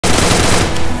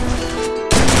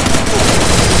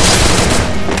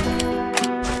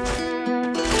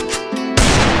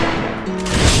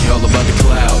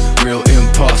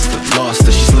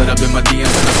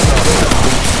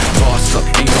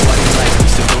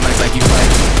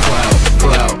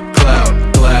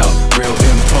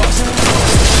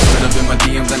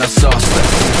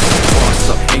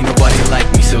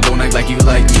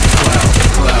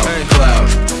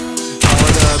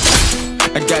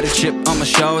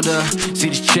older. See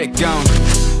this chick gone,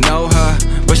 know her,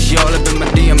 but she all up in my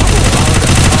DM.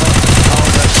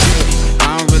 Older, shit.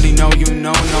 I don't really know you,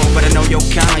 no, but I know your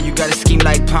kind. You got a scheme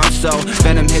like Ponzo.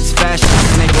 Venom hits fashion,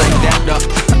 snake like that, though.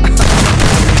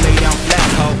 Lay down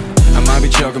flat, ho. I might be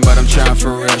joking, but I'm trying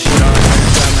for real. She done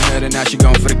inside my head and now she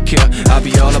going for the kill. I'll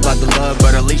be all about the love,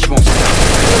 but her leash won't stop.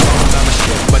 All about my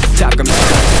shit, but the top got me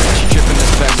stuck. She tripping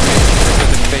this fast, man. She took her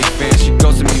the fake fans. She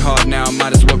goes to me hard now,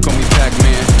 might as well call me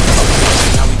Pac-Man.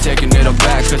 Okay, now we taking it all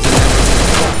back, cause it never really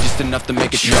fuck. Just enough to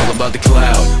make it. She all about the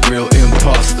cloud, real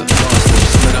imposter. She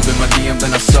slid up in my DM,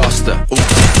 then I sauced her.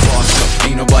 Oops, boss up.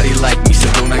 Ain't nobody like me,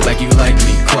 so don't act like you like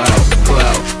me. Cloud,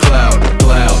 cloud, cloud,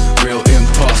 cloud, real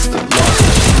imposter. Lost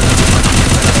her. She slid up in my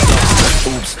DM, then I sauced her.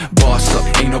 Oops, boss up.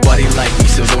 Ain't nobody like me,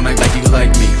 so don't act like you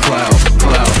like me. Cloud,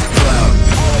 cloud, cloud.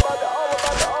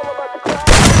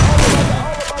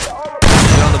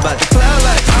 She all about the cloud,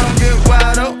 like I don't get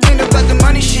wild, oh. Ain't about the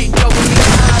money, she go with me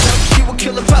high, oh. She will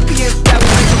kill a puppy if that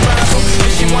would make her rival.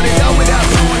 If she want it all without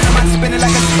knowing, I might spin it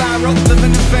like a spiral.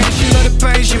 Living in pain, she love the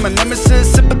pain. She my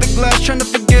nemesis, sip of the glass, trying to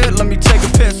forget. Let me take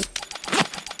a piss.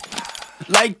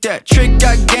 Like that, trick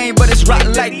got game, but it's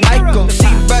rotten like Michael.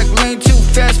 See back lane too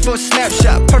fast for a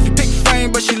snapshot. Perfect pick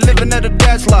frame, but she living at her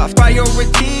dad's loft.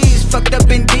 Priorities, fucked up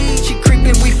indeed. She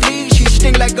creeping, we flee, she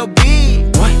sting like a bee.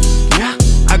 What? Yeah,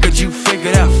 I got you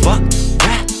figured out, fuck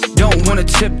that. Don't wanna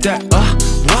tip that, what?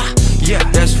 Yeah,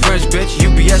 that's French, bitch,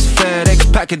 UPS,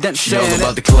 FedEx, packet, then she all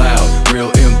about the cloud,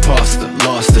 real imposter.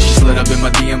 Lost her, she slid up in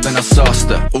my DM, then I sauced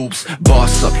her. Oops,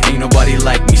 boss up, ain't nobody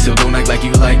like me, so don't act like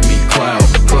you like me. Cloud,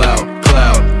 cloud,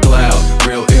 cloud,